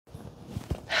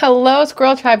Hello,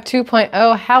 SquirrelTribe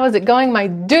 2.0. How is it going, my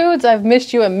dudes? I've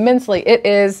missed you immensely. It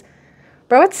is,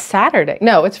 bro, it's Saturday.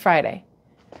 No, it's Friday.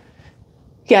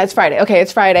 Yeah, it's Friday. Okay,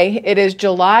 it's Friday. It is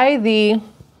July the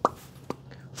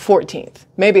 14th.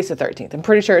 Maybe it's the 13th. I'm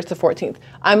pretty sure it's the 14th.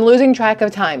 I'm losing track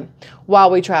of time while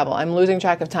we travel. I'm losing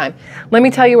track of time. Let me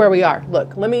tell you where we are.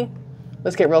 Look,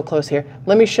 let's get real close here.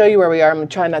 Let me show you where we are. I'm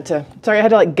trying not to, sorry, I had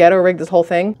to like ghetto rig this whole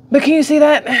thing. But can you see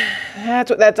that? That's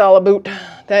what that's all about.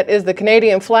 That is the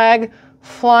Canadian flag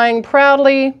flying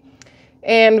proudly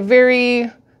and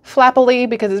very flappily,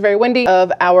 because it's very windy,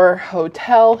 of our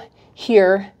hotel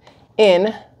here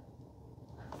in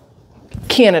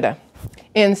Canada,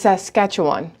 in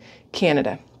Saskatchewan,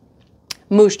 Canada.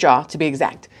 Moose Jaw, to be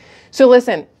exact. So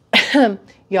listen,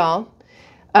 y'all,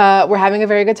 we're having a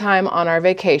very good time on our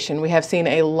vacation. We have seen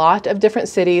a lot of different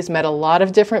cities, met a lot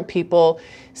of different people,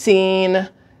 seen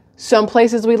some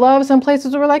places we love, some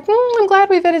places we're like, I'm glad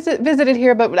we visited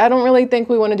here, but I don't really think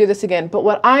we want to do this again. But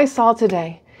what I saw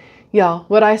today, y'all,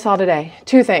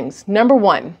 two things. Number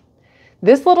one,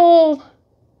 this little,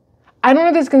 I don't know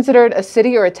if it's considered a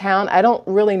city or a town. I don't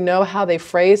really know how they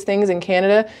phrase things in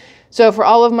Canada. So for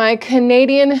all of my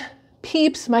Canadian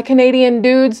peeps, my Canadian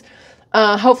dudes,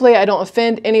 hopefully I don't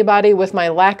offend anybody with my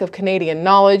lack of Canadian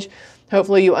knowledge.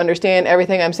 Hopefully you understand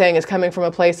everything I'm saying is coming from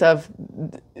a place of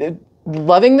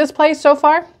loving this place so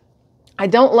far. I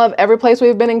don't love every place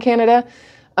we've been in Canada.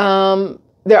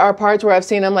 There are parts where I've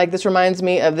seen them like, this reminds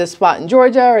me of this spot in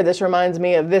Georgia, or this reminds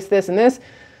me of this, this, and this.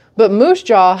 But Moose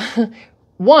Jaw,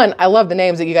 one, I love the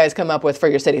names that you guys come up with for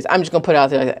your cities. I'm just gonna put it out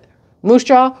there like that. Moose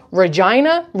Jaw,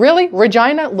 Regina, really?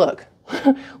 Regina? Look,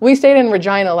 we stayed in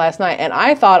Regina last night, and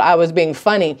I thought I was being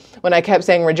funny when I kept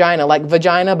saying Regina, like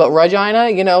vagina, but Regina,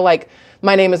 you know, like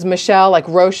my name is Michelle, like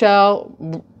Rochelle,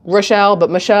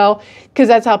 but Michelle, because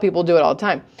that's how people do it all the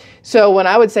time. So when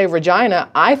I would say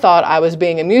Regina, I thought I was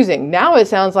being amusing. Now it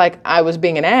sounds like I was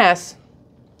being an ass,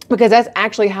 because that's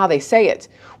actually how they say it,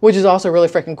 which is also really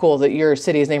freaking cool that your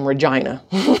city is named Regina.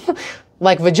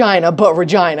 Like vagina, but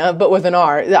Regina, but with an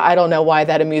R. I don't know why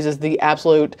that amuses the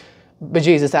absolute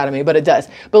bejesus out of me, but it does.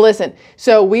 But listen,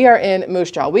 so we are in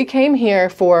Moose Jaw. We came here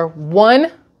for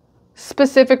one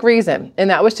specific reason,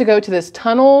 and that was to go to this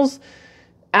tunnels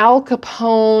Al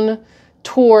Capone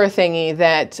tour thingy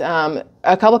that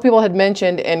a couple of people had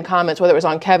mentioned in comments, whether it was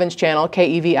on Kevin's channel,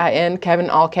 K-E-V-I-N, Kevin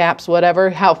all caps,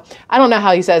 whatever, I don't know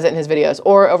how he says it in his videos,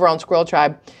 or over on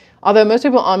SquirrelTribe. Although most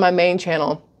people on my main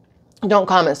channel don't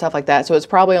comment stuff like that, so it's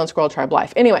probably on SquirrelTribe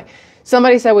Life. Anyway,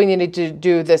 somebody said we needed to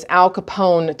do this Al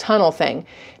Capone tunnel thing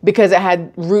because it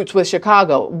had roots with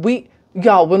Chicago.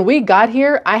 Y'all, when we got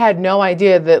here, I had no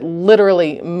idea that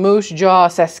literally Moose Jaw,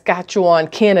 Saskatchewan,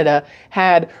 Canada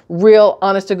had real,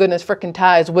 honest to goodness freaking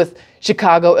ties with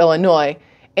Chicago, Illinois,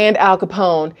 and Al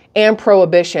Capone, and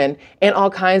Prohibition, and all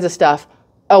kinds of stuff.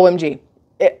 OMG.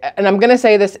 And I'm going to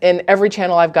say this in every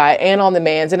channel I've got, and on the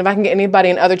Mans, and if I can get anybody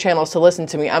in other channels to listen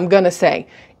to me, I'm going to say,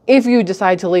 if you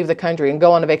decide to leave the country and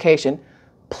go on a vacation,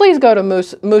 please go to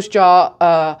Moose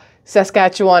Jaw,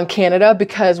 Saskatchewan, Canada,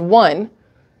 because one,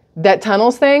 that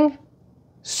tunnels thing,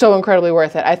 so incredibly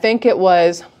worth it. I think it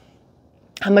was,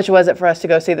 how much was it for us to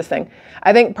go see this thing?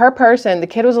 I think per person, the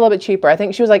kid was a little bit cheaper. I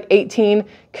think she was like 18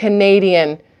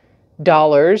 Canadian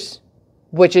dollars,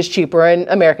 which is cheaper in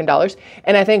American dollars.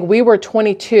 And I think we were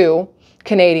 22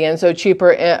 Canadian, so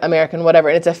cheaper American, whatever.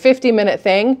 And it's a 50-minute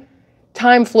thing.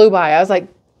 Time flew by. I was like,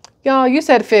 y'all, you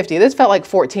said 50. This felt like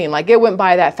 14. Like it went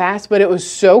by that fast, but it was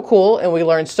so cool. And we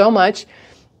learned so much.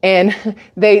 And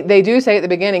they do say at the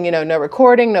beginning, you know, no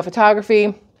recording, no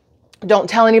photography, don't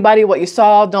tell anybody what you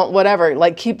saw, don't whatever,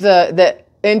 like keep the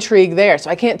intrigue there.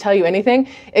 So I can't tell you anything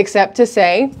except to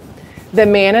say the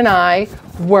man and I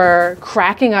were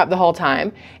cracking up the whole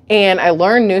time, and I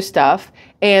learned new stuff.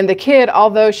 And the kid,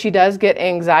 although she does get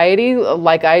anxiety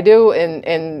like I do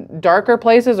in darker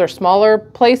places or smaller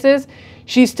places,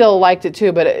 she still liked it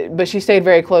too, but she stayed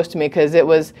very close to me because it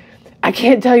was, I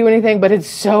can't tell you anything, but it's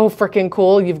so freaking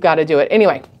cool. You've got to do it.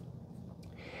 Anyway,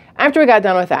 after we got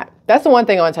done with that, that's the one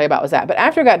thing I want to tell you about was that. But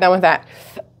after we got done with that,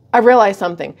 I realized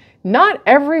something. Not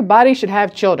everybody should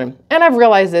have children. And I've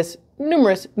realized this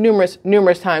numerous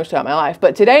times throughout my life.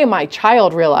 But today, my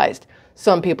child realized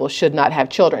some people should not have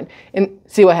children. And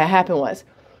see what had happened was,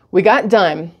 we got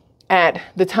done at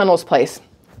the tunnels place.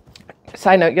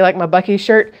 Side note, you like my Bucky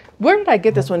shirt? Where did I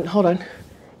get this one? Hold on.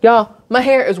 Y'all, my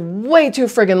hair is way too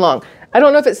friggin' long. I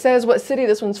don't know if it says what city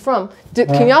this one's from.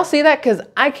 Can y'all see that? Because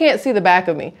I can't see the back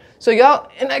of me. So y'all,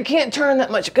 and I can't turn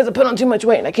that much because I put on too much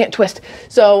weight and I can't twist.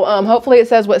 So hopefully it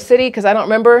says what city, because I don't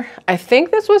remember. I think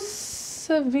this was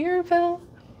Sevierville.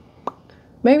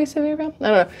 Maybe Sevierville? I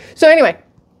don't know. So anyway,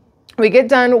 we get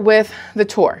done with the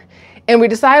tour and we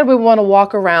decided we want to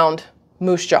walk around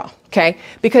Moose Jaw, okay?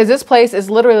 Because this place is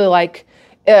literally like,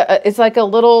 it's like a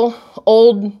little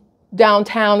old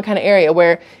downtown kind of area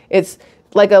where it's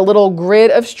like a little grid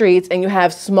of streets and you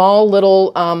have small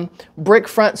little brick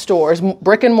front stores,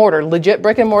 brick and mortar, legit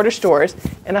brick and mortar stores.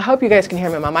 And I hope you guys can hear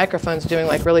me. My microphone's doing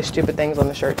like really stupid things on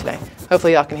the shirt today.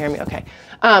 Hopefully y'all can hear me okay.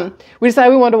 We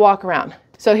decided we wanted to walk around.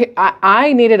 So here,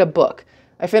 I needed a book.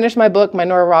 I finished my book, my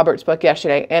Nora Roberts book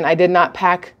yesterday, and I did not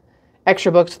pack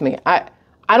extra books with me. I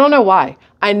don't know why.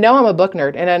 I know I'm a book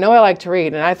nerd and I know I like to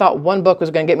read, and I thought one book was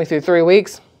going to get me through 3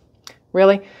 weeks.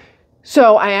 Really?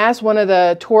 So I asked one of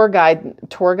the tour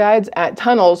guides at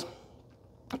Tunnels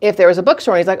if there was a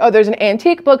bookstore. And he's like, oh, there's an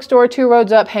antique bookstore 2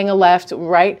 roads up, hang a left,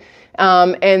 right?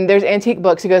 And there's antique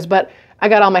books. He goes, but I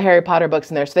got all my Harry Potter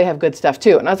books in there, so they have good stuff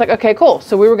too. And I was like, okay, cool.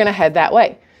 So we were going to head that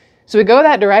way. So we go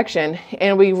that direction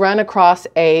and we run across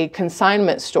a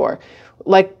consignment store,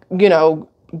 like, you know,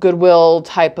 Goodwill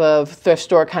type of thrift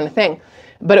store kind of thing.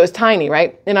 But it was tiny,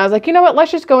 right? And I was like, you know what,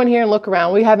 let's just go in here and look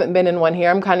around. We haven't been in one here.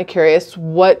 I'm kind of curious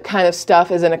what kind of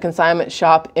stuff is in a consignment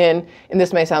shop and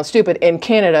this may sound stupid, in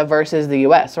Canada versus the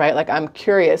US, right? Like, I'm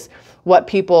curious what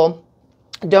people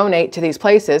donate to these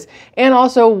places and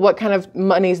also what kind of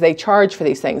monies they charge for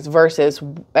these things versus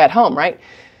at home, right?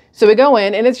 So we go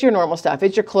in and it's your normal stuff.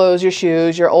 It's your clothes, your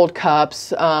shoes, your old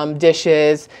cups,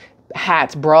 dishes,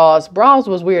 hats, bras. Bras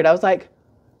was weird. I was like,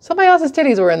 somebody else's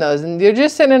titties were in those and you're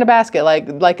just sitting in a basket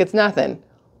like it's nothing.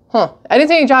 Huh. I didn't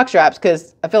see any jock straps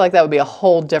because I feel like that would be a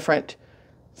whole different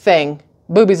thing.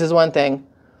 Boobies is one thing.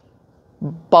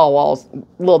 Ball walls, a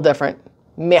little different.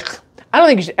 Meh. I don't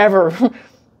think you should ever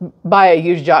buy a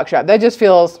used jock strap. That just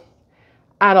feels,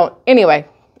 anyway.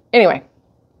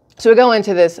 So we go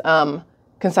into this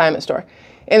consignment store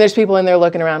and there's people in there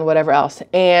looking around, whatever else.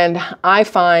 And I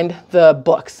find the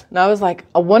books and I was like,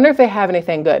 I wonder if they have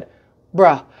anything good.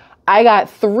 Bruh, I got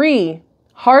 3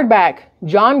 hardback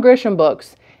John Grisham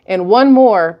books and 1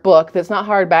 more book that's not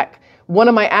hardback. One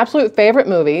of my absolute favorite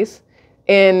movies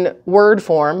in word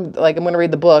form. Like, I'm going to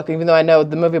read the book, even though I know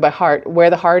the movie by heart. Where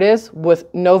the Heart Is, with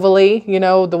Nova Lee, you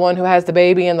know, the one who has the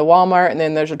baby in the Walmart, and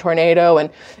then there's a tornado, and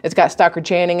it's got Stockard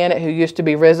Channing in it, who used to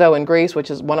be Rizzo in Grease,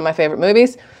 which is one of my favorite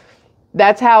movies.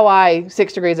 That's how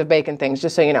 6 Degrees of Bacon things,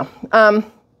 just so you know.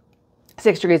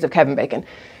 6 Degrees of Kevin Bacon.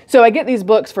 So I get these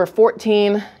books for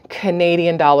 14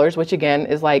 Canadian dollars, which again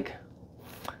is like,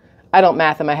 I don't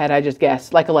math in my head, I just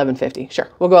guess, like $11.50. Sure,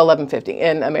 we'll go $11.50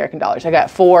 in American dollars. I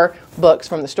got 4 books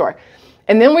from the store.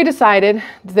 And then we decided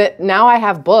that now I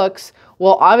have books.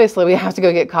 Well, obviously we have to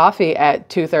go get coffee at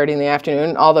 2:30 in the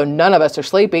afternoon, although none of us are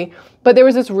sleepy. But there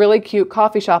was this really cute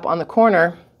coffee shop on the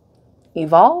corner,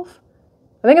 Evolve?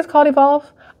 I think it's called Evolve.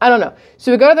 I don't know.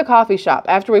 So we go to the coffee shop.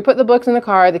 After we put the books in the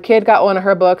car, the kid got one of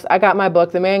her books. I got my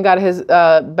book. The man got his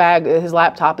bag, his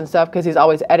laptop and stuff because he's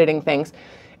always editing things.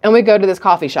 And we go to this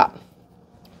coffee shop.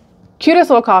 Cutest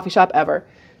little coffee shop ever.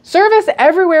 Service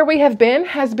everywhere we have been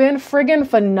has been friggin'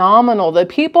 phenomenal. The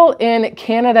people in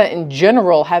Canada in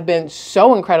general have been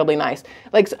so incredibly nice.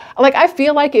 Like I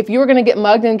feel like if you were going to get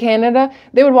mugged in Canada,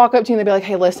 they would walk up to you and they'd be like,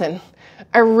 hey, listen,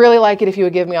 I really like it if you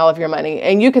would give me all of your money.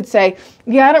 And you could say,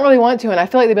 yeah, I don't really want to. And I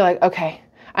feel like they'd be like, okay,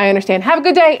 I understand. Have a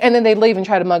good day. And then they'd leave and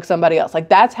try to mug somebody else. Like,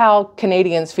 that's how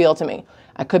Canadians feel to me.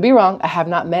 I could be wrong. I have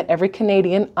not met every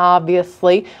Canadian,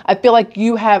 obviously. I feel like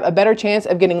you have a better chance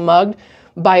of getting mugged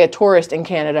by a tourist in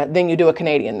Canada than you do a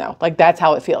Canadian, though. Like, that's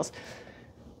how it feels.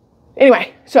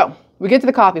 Anyway, so we get to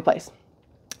the coffee place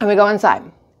and we go inside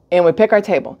and we pick our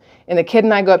table. And the kid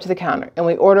and I go up to the counter and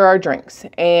we order our drinks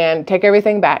and take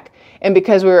everything back. And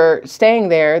because we were staying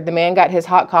there, the man got his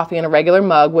hot coffee in a regular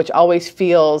mug, which always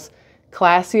feels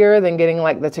classier than getting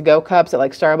like the to-go cups at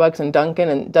like Starbucks and Dunkin'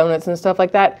 and donuts and stuff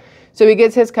like that. So he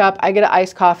gets his cup. I get an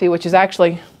iced coffee, which is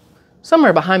actually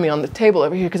somewhere behind me on the table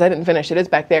over here because I didn't finish it. It's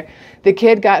back there. The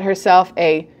kid got herself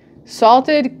a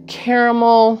salted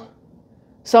caramel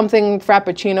something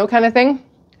frappuccino kind of thing.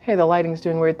 Hey, the lighting's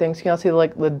doing weird things. Can y'all see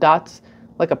like the dots?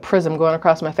 Like a prism going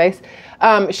across my face.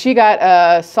 She got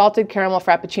a salted caramel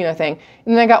frappuccino thing,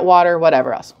 and then I got water,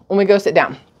 whatever else. When we go sit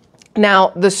down. Now,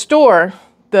 the store,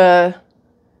 the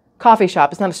coffee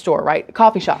shop, it's not a store, right?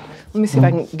 Coffee shop. Let me see if I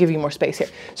can give you more space here.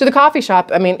 So the coffee shop,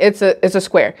 I mean, it's a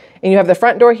square, and you have the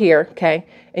front door here, okay?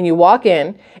 And you walk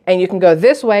in, and you can go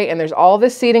this way, and there's all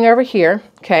this seating over here,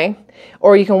 okay?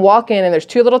 Or you can walk in, and there's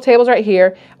 2 little tables right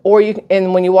here,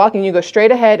 and when you walk in, you go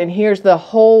straight ahead, and here's the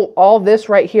whole, all this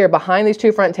right here behind these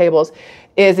 2 front tables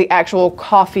is the actual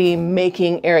coffee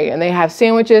making area. And they have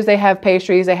sandwiches, they have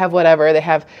pastries, they have whatever, they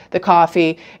have the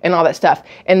coffee and all that stuff.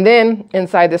 And then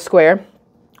inside the square,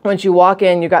 Once you walk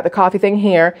in, you got the coffee thing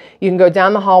here. You can go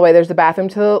down the hallway. There's the bathroom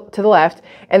to the left.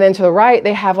 And then to the right,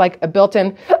 they have like a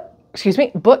built-in, excuse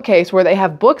me, bookcase where they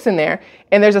have books in there.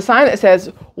 And there's a sign that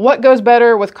says, what goes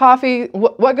better with coffee?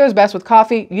 What goes best with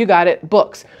coffee? You got it,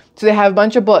 books. So they have a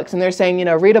bunch of books and they're saying, you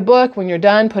know, read a book. When you're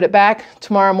done, put it back.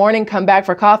 Tomorrow morning, come back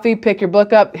for coffee, pick your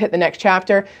book up, hit the next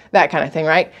chapter, that kind of thing,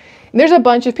 right? And there's a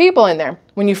bunch of people in there.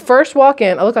 When you first walk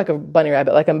in, I look like a bunny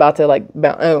rabbit, like I'm about to like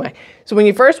bounce. Anyway, so when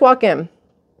you first walk in,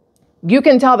 you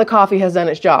can tell the coffee has done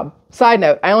its job. Side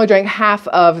note, I only drank half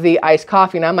of the iced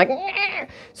coffee and I'm like, nah.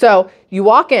 So you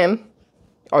walk in,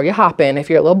 or you hop in if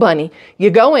you're a little bunny, you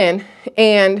go in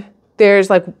and there's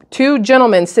like two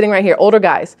gentlemen sitting right here, older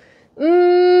guys,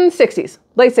 60s,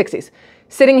 late 60s,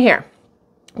 sitting here.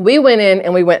 We went in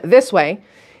and we went this way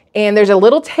and there's a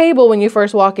little table when you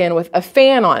first walk in with a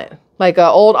fan on it, like an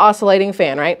old oscillating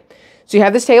fan, right? So you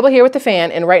have this table here with the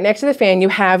fan, and right next to the fan, you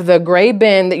have the gray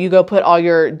bin that you go put all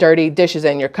your dirty dishes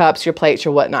in, your cups, your plates,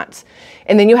 your whatnots.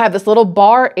 And then you have this little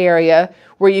bar area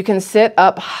where you can sit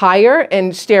up higher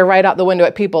and stare right out the window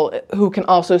at people who can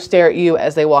also stare at you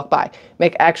as they walk by.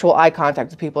 Make actual eye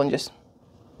contact with people and just,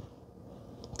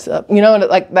 you know,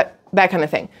 like that kind of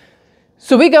thing.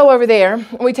 So we go over there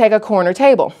and we take a corner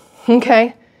table,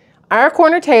 okay? Our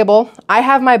corner table, I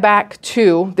have my back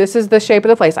to, this is the shape of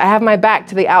the place. I have my back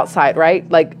to the outside, right?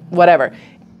 Like whatever.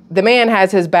 The man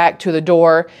has his back to the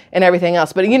door and everything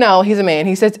else. But you know, he's a man.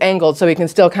 He sits angled so he can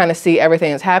still kind of see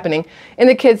everything that's happening. And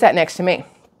the kid sat next to me.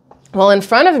 Well, in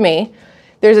front of me,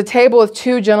 there's a table with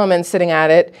two gentlemen sitting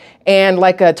at it and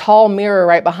like a tall mirror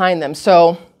right behind them.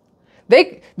 So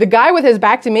the guy with his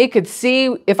back to me could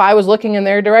see if I was looking in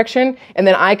their direction, and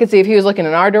then I could see if he was looking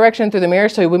in our direction through the mirror.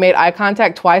 So we made eye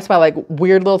contact twice by like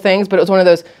weird little things, but it was one of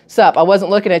those, sup, I wasn't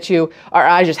looking at you. Our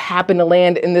eyes just happened to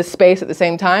land in this space at the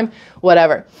same time,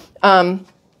 whatever.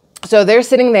 So they're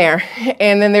sitting there,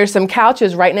 and then there's some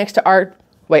couches right next to our,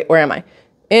 wait, where am I?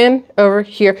 Over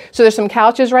here. So there's some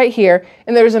couches right here,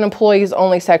 and there's an employees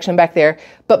only section back there.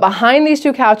 But behind these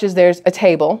two couches, there's a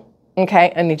table.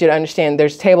 Okay, I need you to understand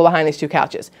there's a table behind these two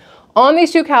couches. On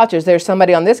these two couches, there's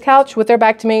somebody on this couch with their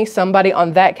back to me, somebody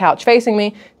on that couch facing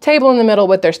me, table in the middle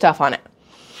with their stuff on it.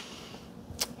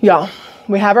 Y'all,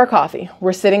 we have our coffee.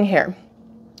 We're sitting here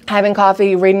having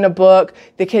coffee, reading a book.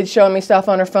 The kid's showing me stuff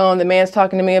on her phone. The man's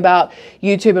talking to me about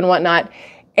YouTube and whatnot.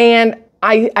 And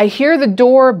I hear the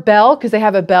door bell, because they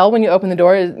have a bell when you open the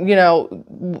door, you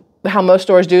know, how most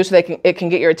stores do, so it can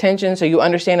get your attention so you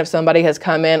understand if somebody has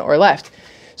come in or left.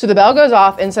 So the bell goes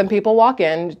off and some people walk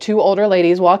in, two older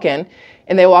ladies walk in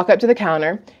and they walk up to the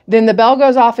counter. Then the bell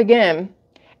goes off again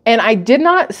and I did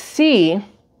not see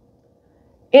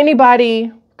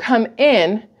anybody come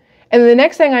in. And the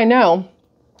next thing I know,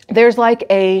 there's like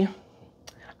I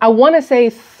want to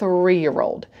say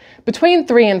 3-year-old, between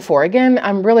 3 and 4. Again,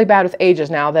 I'm really bad with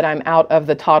ages now that I'm out of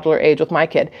the toddler age with my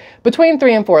kid. Between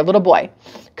 3 and 4, little boy,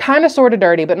 kind of sort of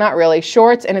dirty, but not really,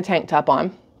 shorts and a tank top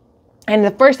on. And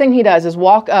the first thing he does is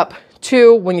walk up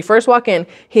to, when you first walk in,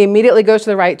 he immediately goes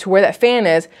to the right to where that fan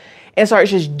is and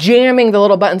starts just jamming the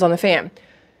little buttons on the fan.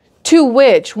 To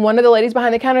which one of the ladies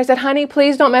behind the counter said, honey,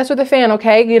 please don't mess with the fan,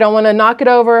 okay? You don't want to knock it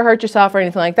over or hurt yourself or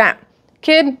anything like that.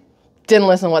 Kid didn't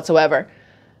listen whatsoever.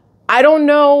 I don't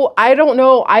know.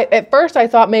 At first I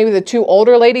thought maybe the two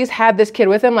older ladies had this kid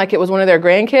with them, like it was one of their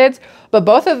grandkids, but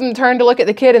both of them turned to look at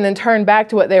the kid and then turned back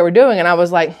to what they were doing. And I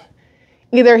was like,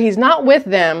 either he's not with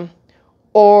them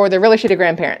or they're really shitty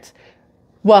grandparents.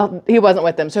 Well, he wasn't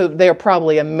with them, so they're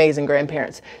probably amazing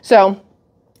grandparents. So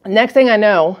next thing I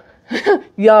know,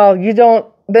 y'all,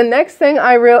 the next thing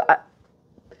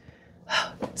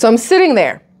so I'm sitting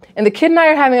there and the kid and I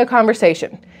are having a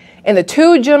conversation. And the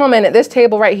two gentlemen at this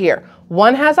table right here,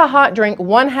 one has a hot drink,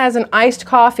 one has an iced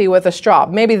coffee with a straw,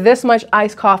 maybe this much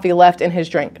iced coffee left in his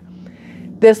drink.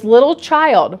 This little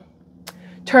child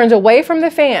turns away from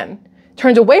the fan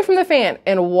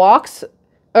and walks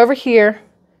over here,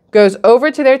 goes over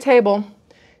to their table,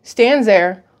 stands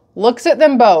there, looks at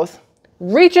them both,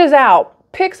 reaches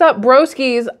out, picks up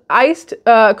Broski's iced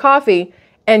coffee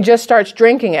and just starts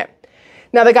drinking it.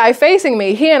 Now the guy facing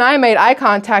me, he and I made eye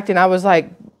contact and I was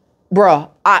like, bruh,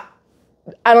 I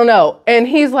don't know. And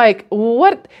he's like,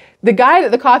 what? The guy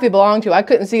that the coffee belonged to, I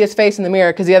couldn't see his face in the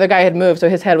mirror because the other guy had moved, so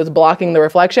his head was blocking the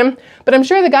reflection. But I'm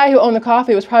sure the guy who owned the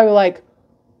coffee was probably like,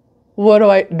 what do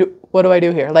I do? What do I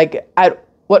do here? Like,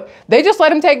 they just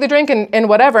let him take the drink and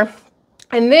whatever.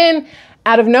 And then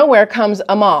out of nowhere comes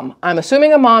a mom. I'm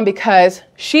assuming a mom because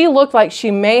she looked like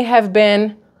she may have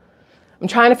been, I'm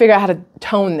trying to figure out how to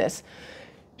tone this.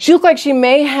 She looked like she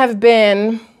may have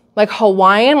been like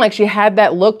Hawaiian, like she had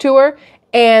that look to her.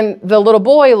 And the little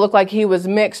boy looked like he was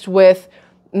mixed with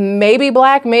maybe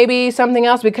black, maybe something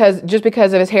else just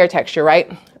because of his hair texture,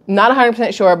 right? Not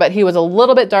 100% sure, but he was a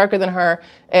little bit darker than her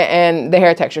and the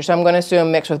hair texture. So I'm going to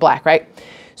assume mixed with black, right?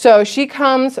 So she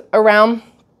comes around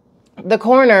the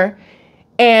corner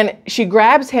and she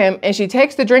grabs him and she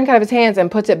takes the drink out of his hands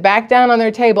and puts it back down on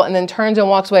their table and then turns and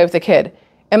walks away with the kid.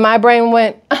 And my brain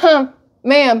went,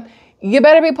 ma'am, you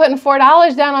better be putting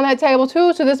 $4 down on that table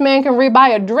too so this man can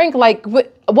rebuy a drink. Like,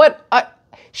 what?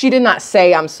 She did not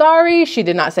say, I'm sorry. She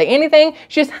did not say anything.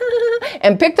 She just,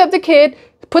 and picked up the kid,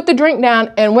 put the drink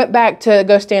down, and went back to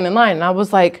go stand in line. And I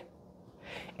was like,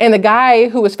 and the guy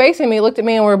who was facing me looked at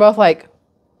me and we were both like,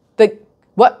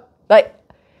 what? Like,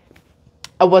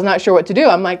 I was not sure what to do.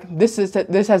 I'm like, this has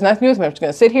nothing to do with me. I'm just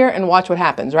going to sit here and watch what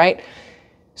happens, right?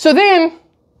 So then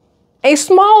a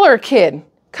smaller kid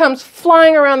comes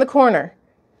flying around the corner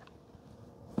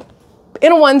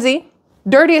in a onesie,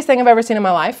 dirtiest thing I've ever seen in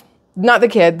my life. Not the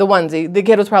kid, the onesie. The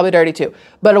kid was probably dirty too,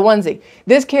 but a onesie.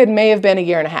 This kid may have been 1.5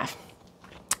 years.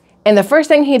 And the first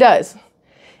thing he does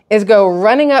is go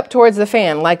running up towards the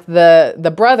fan like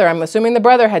the brother, I'm assuming the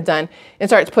brother had done, and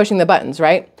starts pushing the buttons,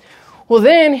 right? Well,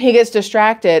 then he gets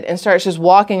distracted and starts just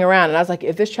walking around. And I was like,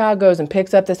 if this child goes and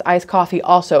picks up this iced coffee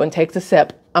also and takes a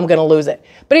sip, I'm going to lose it.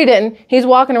 But he didn't. He's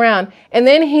walking around. And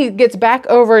then he gets back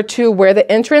over to where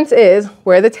the entrance is,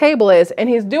 where the table is. And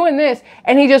he's doing this.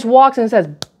 And he just walks and says,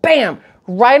 bam,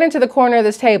 right into the corner of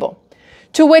this table.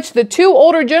 To which the two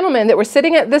older gentlemen that were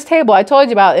sitting at this table, I told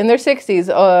you about, in their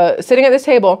 60s, sitting at this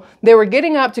table, they were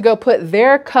getting up to go put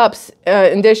their cups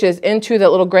and dishes into the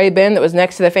little gray bin that was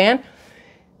next to the fan.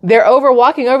 They're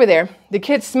walking over there. The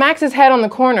kid smacks his head on the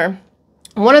corner.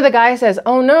 One of the guys says,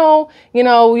 oh no, you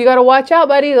got to watch out,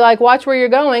 buddy. Like, watch where you're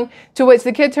going. To which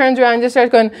the kid turns around and just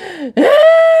starts going,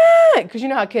 because you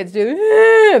know how kids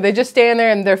do. They just stand there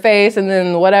in their face and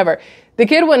then whatever. The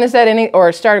kid wouldn't have said any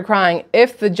or started crying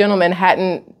if the gentleman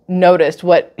hadn't noticed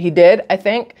what he did. I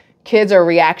think kids are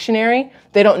reactionary.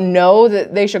 They don't know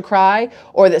that they should cry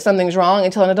or that something's wrong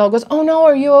until an adult goes, oh no,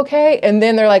 are you okay? And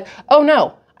then they're like, oh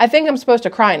no, I think I'm supposed to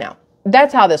cry now.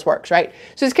 That's how this works, right?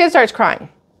 So this kid starts crying.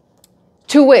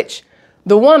 To which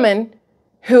the woman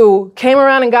who came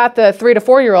around and got the 3 to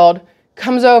 4 year old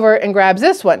comes over and grabs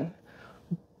this one,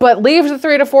 but leaves the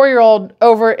 3 to 4 year old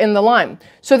over in the line.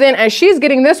 So then as she's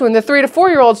getting this one, the 3 to 4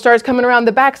 year old starts coming around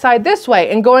the backside this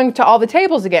way and going to all the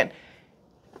tables again.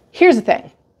 Here's the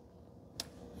thing.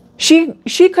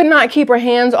 She could not keep her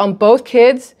hands on both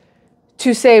kids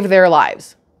to save their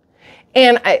lives.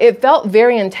 And it felt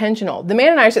very intentional. The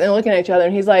man and I are sitting there looking at each other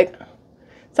and he's like,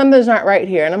 something's not right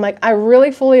here. And I'm like, I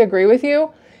really fully agree with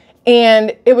you.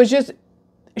 And it was just,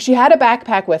 she had a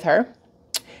backpack with her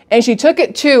and she took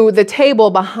it to the table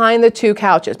behind the 2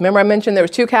 couches. Remember I mentioned there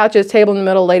was 2 couches, table in the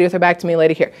middle, lady with her back to me,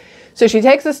 lady here. So she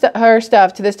takes her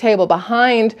stuff to this table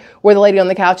behind where the lady on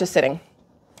the couch is sitting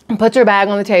and puts her bag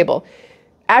on the table.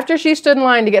 After she stood in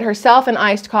line to get herself an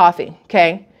iced coffee,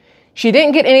 okay? She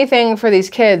didn't get anything for these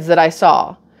kids that I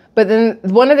saw. But then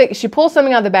she pulls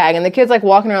something out of the bag and the kid's like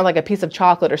walking around like a piece of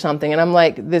chocolate or something. And I'm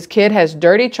like, this kid has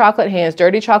dirty chocolate hands,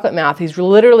 dirty chocolate mouth. He's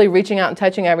literally reaching out and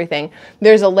touching everything.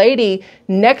 There's a lady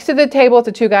next to the table with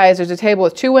the 2 guys. There's a table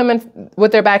with 2 women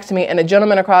with their backs to me and a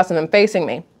gentleman across from them facing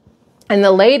me. And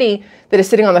the lady that is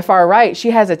sitting on the far right,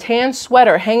 she has a tan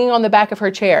sweater hanging on the back of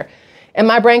her chair. And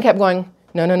my brain kept going,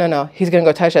 no, no, no, no. He's going to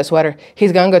go touch that sweater.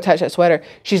 He's going to go touch that sweater.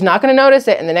 She's not going to notice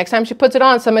it. And the next time she puts it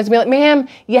on, somebody's going to be like, ma'am,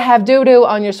 you have doo-doo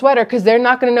on your sweater, because they're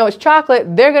not going to know it's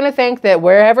chocolate. They're going to think that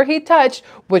wherever he touched,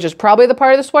 which is probably the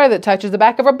part of the sweater that touches the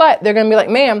back of her butt, they're going to be like,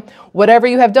 ma'am, whatever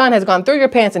you have done has gone through your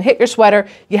pants and hit your sweater.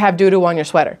 You have doo-doo on your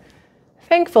sweater.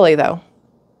 Thankfully, though,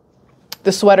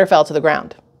 the sweater fell to the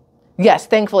ground. Yes,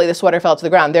 thankfully, the sweater fell to the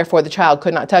ground. Therefore, the child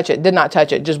could not touch it, did not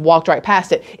touch it, just walked right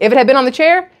past it. If it had been on the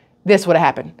chair, this would have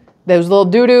happened. Those little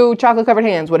doo-doo chocolate-covered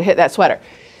hands would have hit that sweater.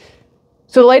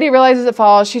 So the lady realizes it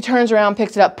falls. She turns around,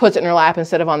 picks it up, puts it in her lap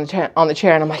instead of on the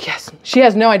chair. And I'm like, yes. She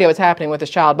has no idea what's happening with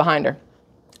this child behind her.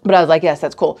 But I was like, yes,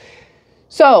 that's cool.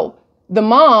 So the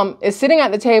mom is sitting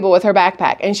at the table with her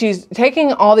backpack. And she's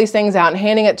taking all these things out and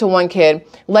handing it to one kid,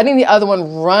 letting the other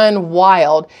one run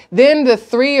wild. Then the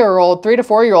 3 to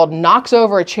 4 year old knocks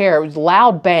over a chair with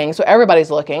loud bang. So everybody's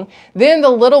looking. Then the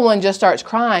little one just starts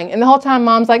crying. And the whole time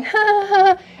mom's like, ha, ha,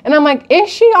 ha. And I'm like, is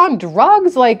she on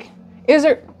drugs? Like, is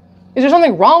there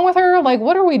something wrong with her? Like,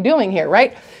 what are we doing here,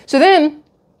 right? So then,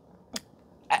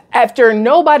 after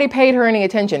nobody paid her any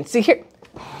attention, see here,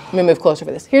 let me move closer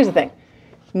for this. Here's the thing.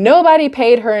 Nobody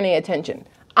paid her any attention.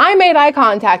 I made eye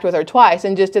contact with her twice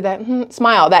and just did that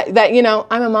smile. That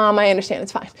I'm a mom, I understand,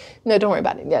 it's fine. No, don't worry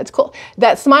about it. Yeah, it's cool.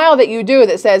 That smile that you do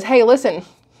that says, hey, listen,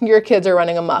 your kids are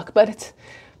running amok, but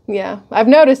Yeah, I've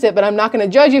noticed it, but I'm not going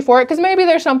to judge you for it because maybe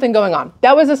there's something going on.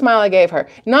 That was the smile I gave her.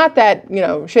 Not that, you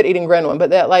know, shit-eating grin one,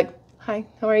 but that like, hi,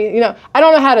 how are you? You know, I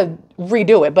don't know how to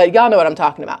redo it, but y'all know what I'm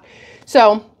talking about.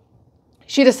 So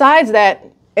she decides that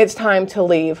it's time to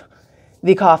leave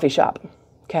the coffee shop,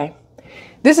 okay?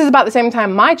 This is about the same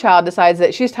time my child decides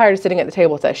that she's tired of sitting at the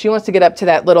table with us. She wants to get up to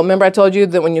that little, remember I told you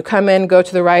that when you come in, go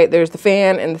to the right, there's the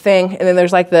fan and the thing, and then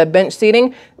there's like the bench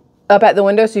seating up at the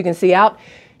window so you can see out.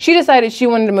 She decided she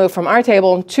wanted to move from our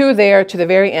table to there to the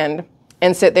very end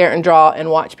and sit there and draw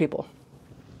and watch people.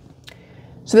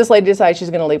 So this lady decides she's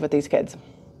going to leave with these kids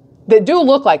that do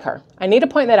look like her. I need to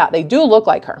point that out. They do look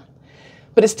like her.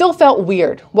 But it still felt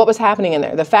weird what was happening in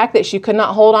there. The fact that she could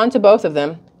not hold on to both of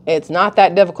them, it's not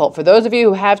that difficult. For those of you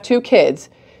who have 2 kids,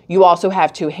 you also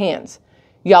have 2 hands.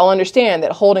 Y'all understand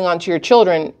that holding on to your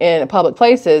children in public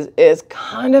places is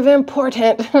kind of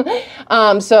important.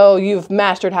 So you've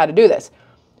mastered how to do this.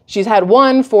 She's had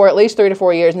one for at least 3 to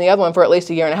 4 years and the other one for at least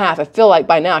a year and a half. I feel like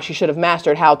by now she should have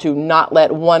mastered how to not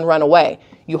let one run away.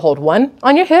 You hold one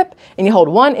on your hip and you hold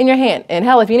one in your hand. And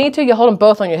hell, if you need to, you hold them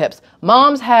both on your hips.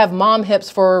 Moms have mom hips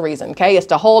for a reason, okay? It's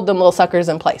to hold them little suckers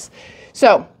in place.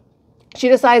 So she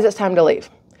decides it's time to leave.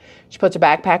 She puts her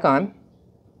backpack on.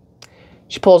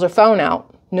 She pulls her phone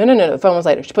out. No, the phone was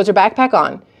later. She puts her backpack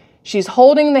on. She's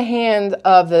holding the hand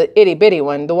of the itty bitty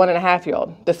one, the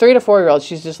 1.5-year-old. The 3 to 4-year-old,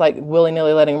 she's just like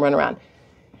willy-nilly letting him run around.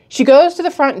 She goes to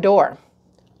the front door,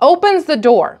 opens the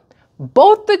door.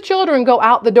 Both the children go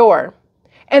out the door.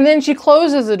 And then she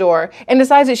closes the door and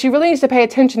decides that she really needs to pay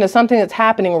attention to something that's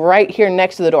happening right here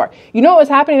next to the door. You know what was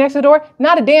happening next to the door?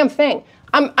 Not a damn thing.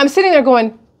 I'm sitting there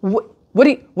going, what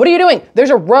are you doing?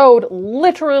 There's a road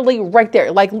literally right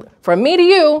there. Like from me to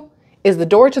you is the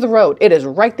door to the road. It is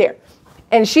right there.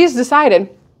 And she's decided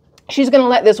she's going to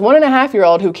let this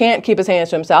 1.5-year-old who can't keep his hands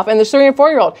to himself and this 3 and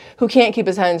 4-year-old who can't keep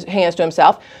his hands to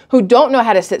himself, who don't know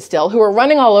how to sit still, who are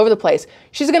running all over the place.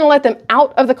 She's going to let them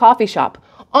out of the coffee shop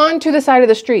onto the side of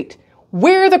the street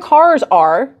where the cars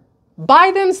are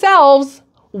by themselves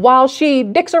while she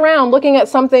dicks around looking at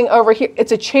something over here.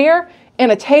 It's a chair and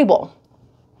a table.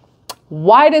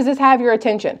 Why does this have your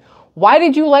attention? Why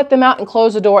did you let them out and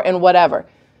close the door and whatever?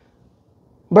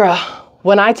 Bruh,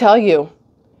 when I tell you,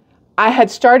 I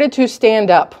had started to stand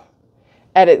up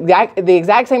at the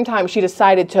exact same time she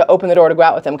decided to open the door to go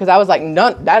out with him. Because I was like, no,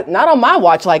 not on my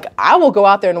watch. Like, I will go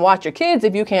out there and watch your kids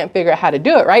if you can't figure out how to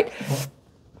do it, right?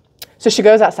 So she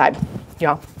goes outside,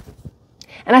 y'all.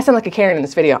 And I sound like a Karen in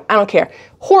this video. I don't care.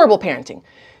 Horrible parenting.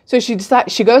 So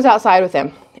she goes outside with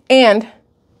him. And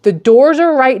the doors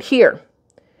are right here.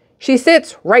 She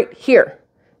sits right here.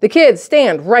 The kids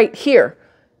stand right here.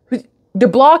 They're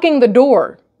blocking the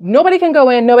door. Nobody can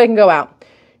go in, nobody can go out.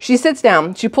 She sits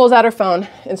down, she pulls out her phone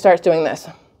and starts doing this.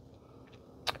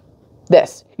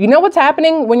 This. You know what's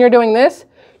happening when you're doing this?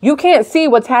 You can't see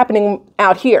what's happening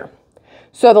out here.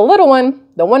 So the little one,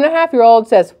 the 1.5-year-old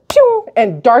says, pew,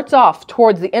 and darts off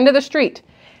towards the end of the street.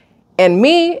 And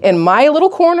me in my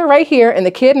little corner right here and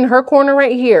the kid in her corner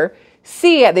right here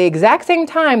see at the exact same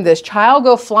time this child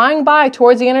go flying by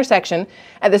towards the intersection.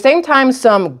 At the same time,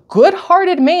 some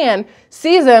good-hearted man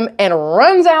sees him and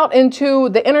runs out into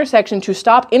the intersection to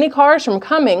stop any cars from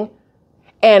coming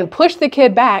and push the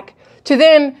kid back, to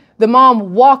then the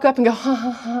mom walk up and go, ha,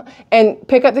 ha, ha, and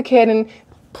pick up the kid and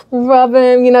rub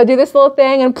him, you know, do this little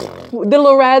thing and the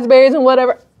little raspberries and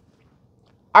whatever.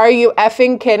 Are you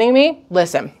effing kidding me?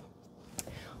 Listen.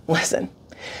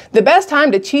 The best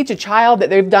time to teach a child that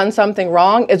they've done something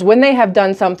wrong is when they have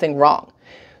done something wrong.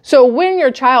 So when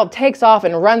your child takes off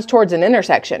and runs towards an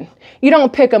intersection, you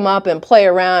don't pick them up and play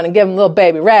around and give them little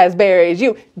baby raspberries.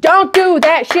 You don't do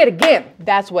that shit again.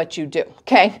 That's what you do,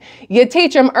 okay? You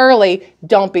teach them early,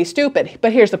 don't be stupid.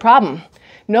 But here's the problem.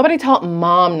 Nobody taught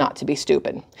mom not to be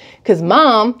stupid because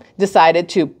mom decided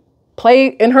to play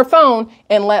in her phone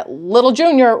and let little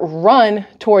Junior run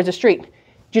towards the street.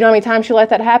 Do you know how many times she let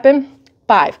that happen?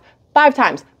 5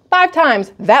 times. 5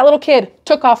 times that little kid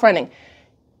took off running.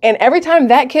 And every time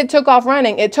that kid took off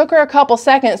running, it took her a couple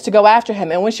seconds to go after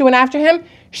him. And when she went after him,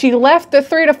 she left the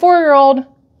 3 to 4-year-old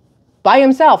by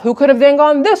himself, who could have then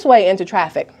gone this way into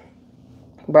traffic.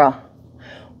 Bruh,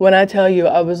 when I tell you,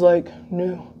 I was like,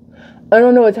 no, I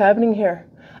don't know what's happening here.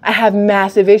 I have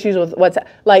massive issues with what's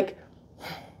like.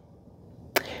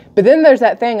 But then there's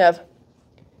that thing of,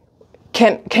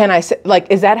 can I say,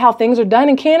 like, is that how things are done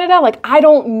in Canada? Like, I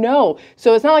don't know.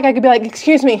 So it's not like I could be like,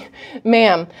 excuse me,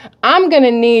 ma'am, I'm going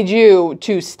to need you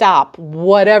to stop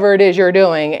whatever it is you're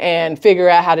doing and figure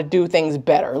out how to do things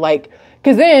better. Like,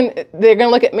 because then they're going to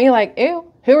look at me like,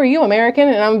 ew, who are you, American?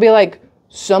 And I'm going to be like,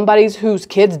 somebody's whose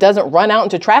kids doesn't run out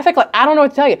into traffic? Like, I don't know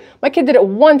what to tell you. My kid did it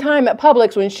one time at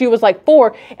Publix when she was like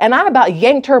 4, and I about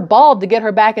yanked her bald to get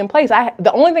her back in place.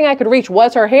 The only thing I could reach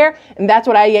was her hair, and that's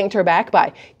what I yanked her back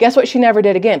by. Guess what she never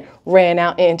did again? Ran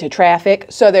out into traffic.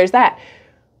 So there's that.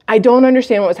 I don't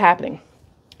understand what was happening.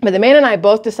 But the man and I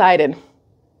both decided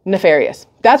nefarious.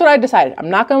 That's what I decided. I'm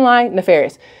not gonna lie,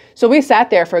 nefarious. So we sat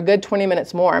there for a good 20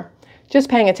 minutes more, just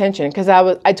paying attention, because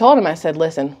I told him, I said,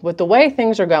 listen, with the way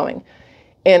things are going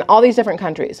in all these different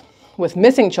countries, with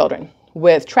missing children,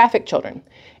 with trafficked children,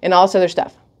 and all this other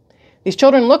stuff, these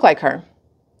children look like her,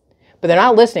 but they're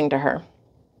not listening to her.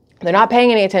 They're not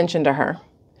paying any attention to her.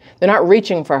 They're not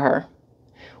reaching for her,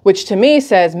 which to me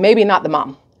says maybe not the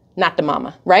mom, not the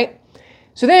mama, right?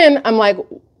 So then I'm like,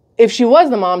 if she was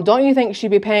the mom, don't you think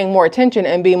she'd be paying more attention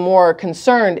and be more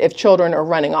concerned if children are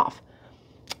running off?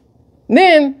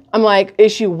 Then I'm like,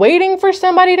 is she waiting for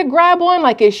somebody to grab one?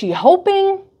 Like, is she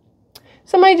hoping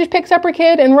somebody just picks up her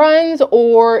kid and runs?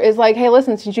 Or is like, hey,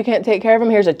 listen, since you can't take care of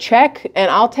him, here's a check and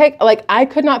I'll take, like, I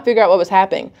could not figure out what was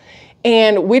happening.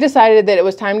 And we decided that it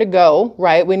was time to go,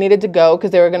 right? We needed to go because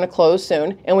they were going to close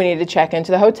soon and we needed to check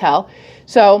into the hotel.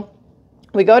 So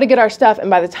we go to get our stuff, and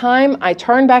by the time I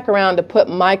turned back around to put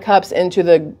my cups into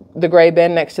the gray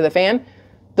bin next to the fan,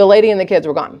 the lady and the kids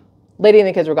were gone. Lady and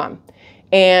the kids were gone.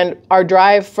 And our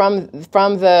drive from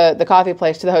the coffee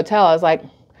place to the hotel, I was like,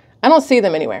 I don't see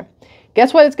them anywhere.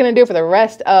 Guess what it's going to do for the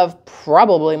rest of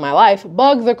probably my life?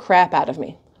 Bug the crap out of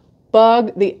me.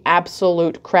 Bug the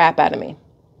absolute crap out of me.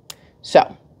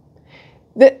 So,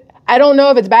 I don't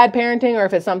know if it's bad parenting or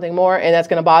if it's something more, and that's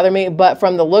going to bother me. But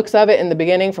from the looks of it in the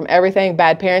beginning, from everything,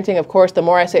 bad parenting. Of course, the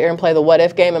more I sit here and play the what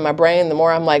if game in my brain, the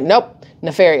more I'm like, nope,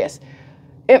 nefarious.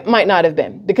 It might not have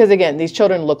been, because again, these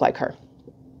children look like her.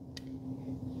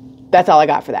 That's all I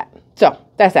got for that. So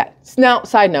that's that. Now,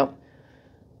 side note,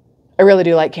 I really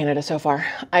do like Canada so far.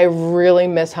 I really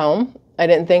miss home. I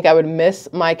didn't think I would miss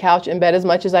my couch in bed as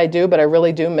much as I do, but I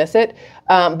really do miss it.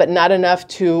 But not enough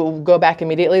to go back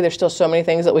immediately. There's still so many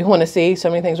things that we want to see, so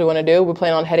many things we want to do. We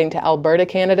plan on heading to Alberta,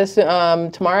 Canada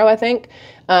tomorrow, I think.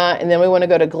 And then we want to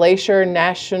go to Glacier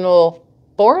National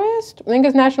Forest. I think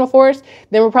it's National Forest.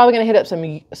 Then we're probably going to hit up some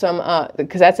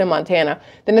because that's in Montana.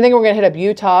 Then I think we're going to hit up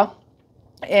Utah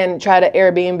and try to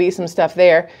Airbnb some stuff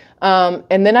there.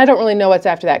 And then I don't really know what's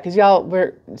after that, because y'all,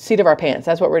 we're seat of our pants.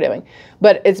 That's what we're doing.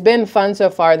 But it's been fun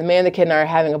so far. The man, the kid, and I are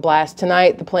having a blast.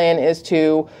 Tonight, the plan is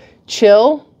to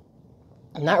chill,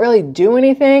 not really do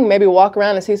anything, maybe walk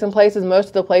around and see some places. Most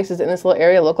of the places in this little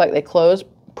area look like they close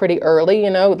pretty early, you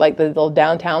know, like the little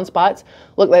downtown spots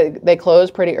look like they close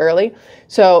pretty early.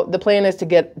 So the plan is to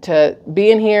get to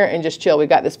be in here and just chill. We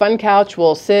got this fun couch.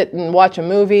 We'll sit and watch a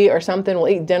movie or something. We'll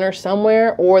eat dinner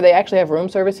somewhere, or they actually have room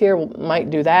service here. We might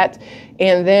do that.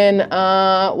 And then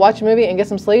watch a movie and get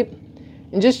some sleep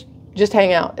and just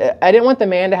hang out. I didn't want the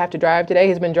man to have to drive today.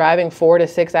 He's been driving 4 to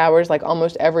 6 hours like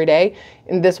almost every day.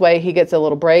 And this way he gets a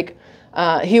little break.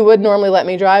 He would normally let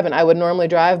me drive and I would normally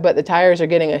drive, but the tires are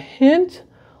getting a hint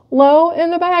low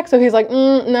in the back. So he's like,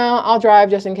 no, I'll drive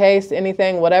just in case,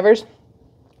 anything, whatever's.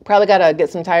 Probably got to get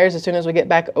some tires as soon as we get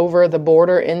back over the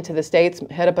border into the States.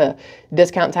 Head up a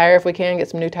discount tire if we can, get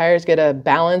some new tires, get a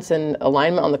balance and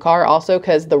alignment on the car also,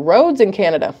 because the roads in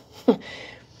Canada,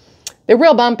 they're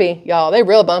real bumpy, y'all. They're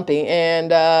real bumpy. And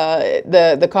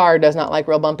the car does not like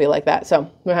real bumpy like that.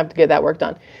 So we'll have to get that work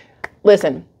done.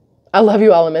 Listen, I love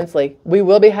you all immensely. We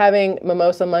will be having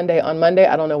Mimosa Monday on Monday.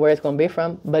 I don't know where it's going to be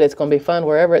from, but it's going to be fun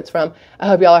wherever it's from. I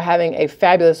hope y'all are having a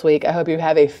fabulous week. I hope you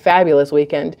have a fabulous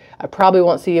weekend. I probably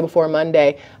won't see you before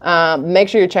Monday. Make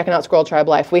sure you're checking out SquirrelTribe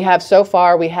Life. We have so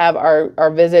far, we have our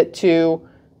visit to,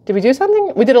 did we do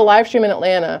something? We did a live stream in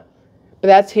Atlanta, but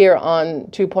that's here on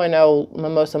 2.0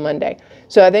 Mimosa Monday.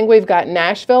 So I think we've got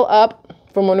Nashville up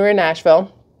from when we were in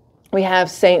Nashville. We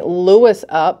have St. Louis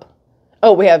up.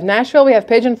 Oh, we have Nashville, we have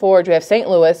Pigeon Forge, we have St.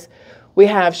 Louis, we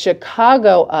have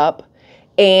Chicago up,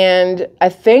 and I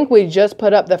think we just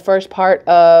put up the first part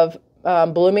of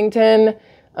Bloomington,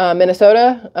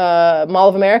 Minnesota, Mall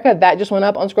of America. That just went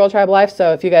up on SquirrelTribe Life,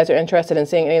 so if you guys are interested in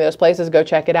seeing any of those places, go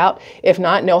check it out. If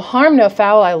not, no harm, no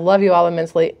foul. I love you all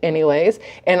immensely anyways,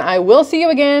 and I will see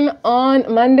you again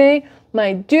on Monday.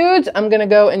 My dudes, I'm going to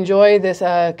go enjoy this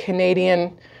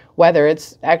Canadian weather.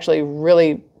 It's actually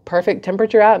really perfect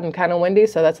temperature out and kind of windy,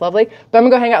 so that's lovely. But I'm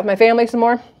gonna go hang out with my family some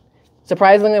more.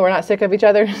 Surprisingly, we're not sick of each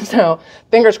other, so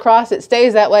fingers crossed it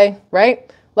stays that way,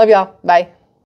 right? Love y'all. Bye.